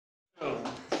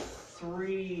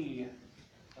3,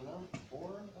 no,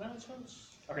 4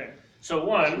 announcements. Okay, so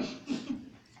 1,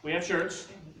 we have shirts.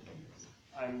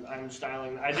 I'm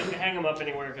styling. I didn't hang them up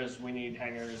anywhere because we need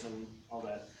hangers and all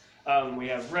that. We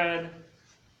have red,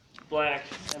 black,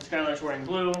 and Skylar's wearing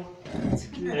blue.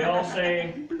 They all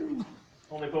say,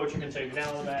 only poetry can save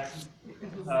down on the back.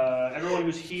 Everyone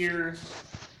who's here,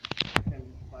 and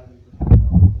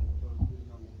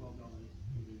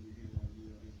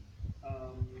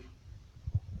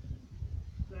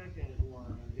second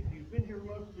one, if you've been here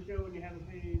most of the show and you haven't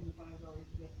paid the $5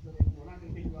 donation, we're not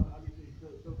going to take you out, obviously,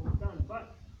 so far done,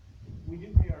 but we do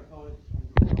pay our poets.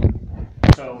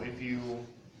 So if you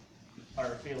are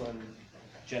feeling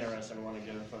generous and want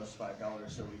to give us $5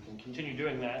 so we can continue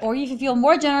doing that. Or if you feel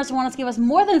more generous and want us to give us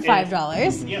more than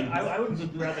 $5. Yeah, I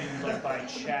would rather you like buy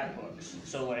chat books.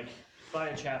 So like buy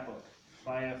a chat book,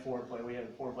 buy a foreplay. We have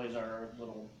foreplays are our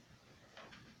little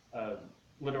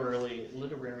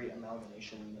literary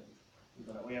amalgamation.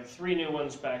 We have 3 new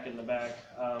ones back in the back.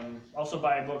 Also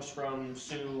buy books from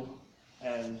Sue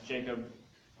and Jacob.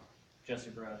 Jesse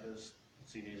brought his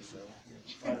CDs, so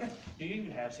do you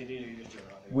even have CDs or you just do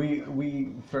audio?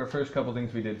 We for our first couple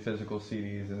things we did physical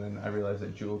CDs, and then I realized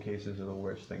that jewel cases are the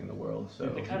worst thing in the world. So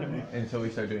they kind of are. Until we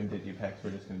start doing digipacks,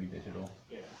 we're just going to be digital.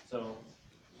 Yeah. So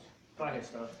buy his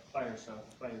stuff, buy her stuff,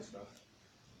 buy his stuff,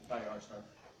 buy our stuff.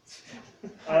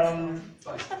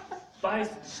 Buy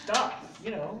stuff,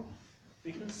 you know,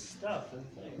 because stuff and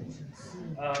things.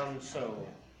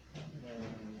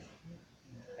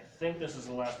 I think this is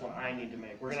the last one I need to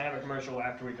make. We're going to have a commercial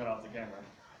after we cut off the camera.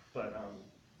 But,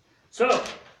 so,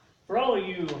 for all of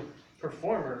you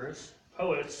performers,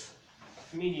 poets,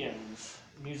 comedians,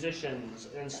 musicians,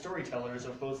 and storytellers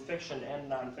of both fiction and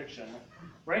nonfiction,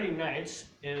 Writing Nights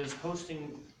is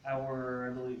hosting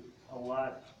our, I believe,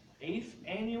 8th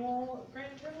annual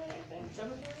Grand Tournament, I think,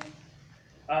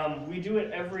 7th. We do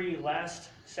it every last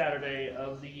Saturday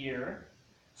of the year.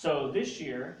 So this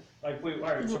year,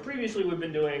 so previously we've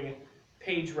been doing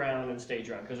page round and stage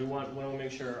round because we want to make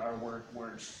sure our work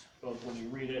works both when you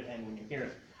read it and when you hear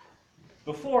it.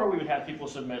 Before we would have people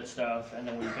submit stuff and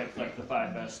then we would pick like the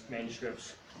 5 best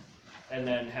manuscripts and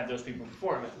then have those people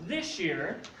perform it. This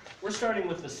year we're starting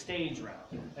with the stage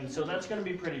round, and so that's going to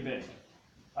be pretty big.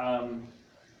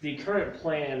 The current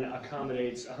plan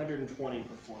accommodates 120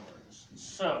 performers,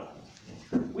 so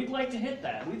we'd like to hit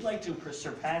that. We'd like to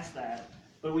surpass that,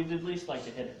 but we'd at least like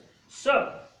to hit it.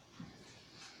 So,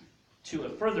 to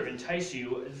further entice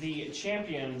you, the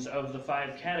champions of the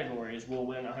 5 categories will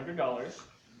win $100,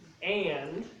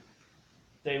 and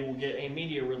they will get a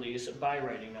media release by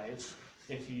Writing Nights.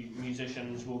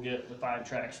 Musicians will get the 5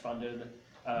 tracks funded,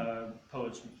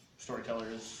 poets,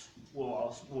 storytellers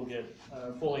will get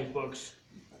full-length books.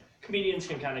 Comedians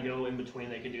can kind of go in between.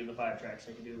 They could do the 5 tracks.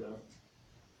 They could do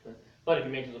but if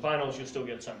you make it to the finals, you'll still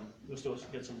get some. You'll still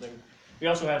get something. We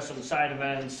also have some side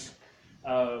events.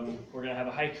 We're going to have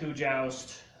a haiku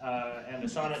joust and a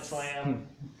sonnet slam.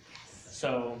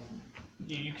 So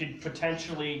you could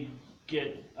potentially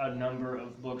get a number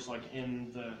of books like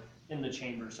in the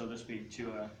chamber, so to speak,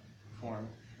 to perform.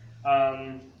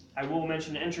 I will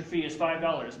mention the entry fee is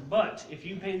 $5, but if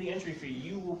you pay the entry fee,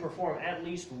 you will perform at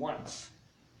least once.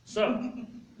 So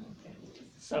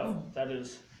that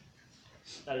is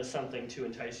something to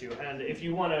entice you. And if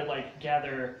you want to like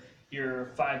gather your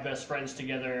 5 best friends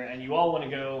together and you all want to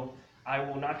go, I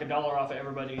will knock $1 off of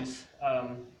everybody's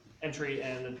entry,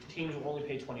 and the teams will only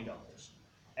pay $20.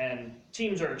 And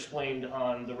teams are explained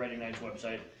on the Writing Nights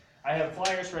website. I have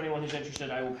flyers for anyone who's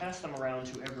interested. I will pass them around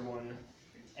to everyone.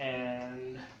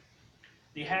 And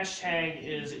the hashtag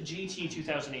is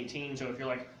GT2018, so if you're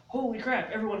like, holy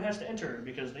crap, everyone has to enter,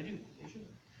 because they do. They should.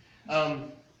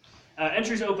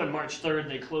 Entries open March 3rd.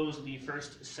 They close the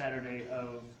first Saturday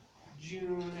of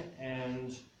June,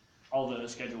 and all the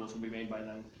schedules will be made by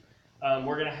then.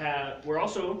 We're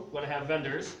also going to have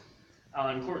vendors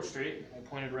on Court Street. I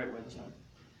pointed right way this time.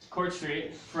 Court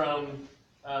Street from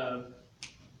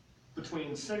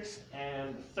between 6th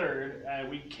and 3rd.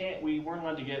 We weren't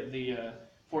allowed to get the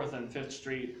 4th and 5th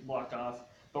Street blocked off,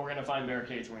 but we're going to find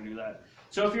barricades. We're going to do that.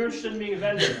 So if you're interested in being a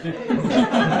vendor,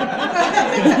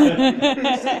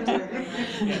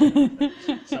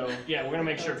 we're going to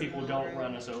make sure people don't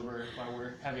run us over while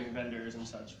we're having vendors and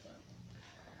such.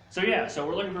 So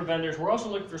we're looking for vendors. We're also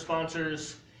looking for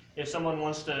sponsors. If someone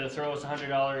wants to throw us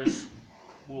 $100,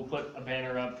 we'll put a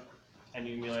banner up, and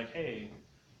you can be like, hey,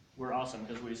 we're awesome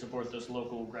because we support this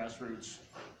local grassroots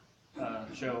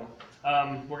show.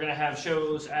 We're going to have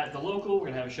shows at the local. We're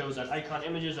going to have shows at Icon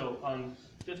Images on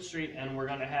 5th Street, and we're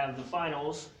going to have the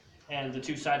finals and the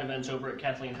 2 side events over at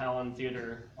Kathleen Howland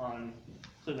Theater on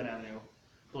Cleveland Avenue.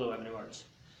 Blue Avenue Arts.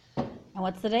 And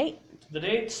what's the date? The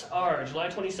dates are July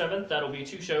 27th, that'll be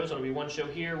 2 shows. That'll be one show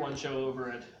here, one show over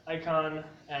at Icon.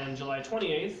 And July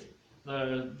 28th,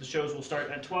 the shows will start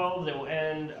at 12. They will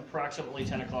end approximately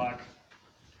 10 o'clock.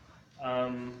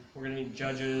 We're going to need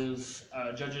judges.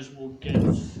 Judges will get,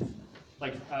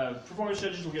 performance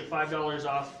judges will get $5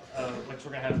 off. So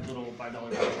we're going to have little $5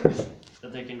 vouchers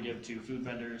that they can give to food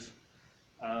vendors.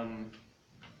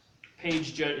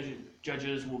 Page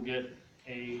judges will get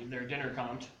their dinner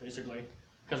comped, basically,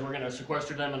 because we're going to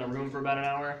sequester them in a room for about an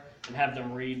hour and have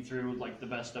them read through the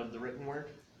best of the written work,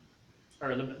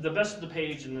 or the best of the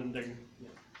page, and then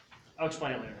I'll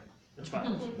explain it later. It's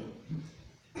fine.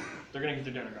 They're going to get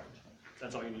their dinner comped.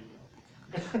 That's all you need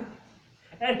to know.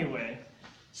 Anyway,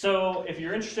 so if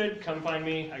you're interested, come find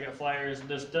me. I got flyers.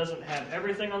 This doesn't have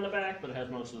everything on the back, but it has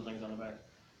most of the things on the back.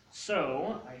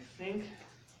 So I think.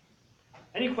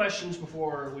 Any questions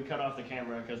before we cut off the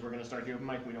camera? Because we're going to start here with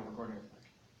Mike. We don't record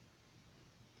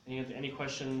anything. Any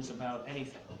questions about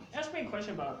anything? Ask me a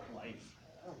question about life.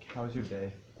 I don't care. How was your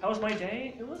day? How was my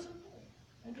day? It wasn't.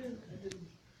 I did.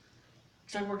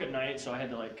 Because I work at night, so I had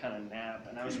to kind of nap.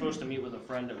 And I was supposed to meet with a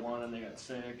friend at 1, and they got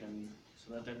sick, and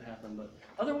so that didn't happen. But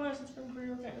otherwise, it's been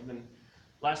pretty okay.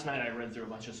 Last night I read through a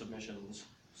bunch of submissions,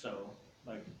 so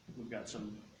we've got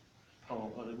some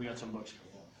books coming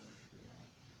up.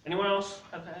 Anyone else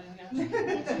have anything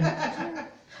else?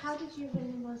 How did you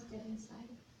really most get inside?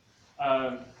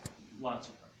 Lots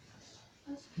of practice.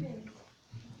 That's great.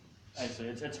 Actually,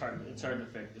 it's hard. It's hard to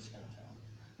fake this kind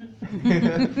of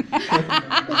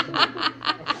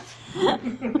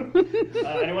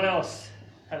talent. Anyone else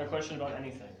have a question about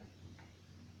anything?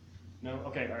 No?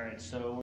 Okay. All right. So.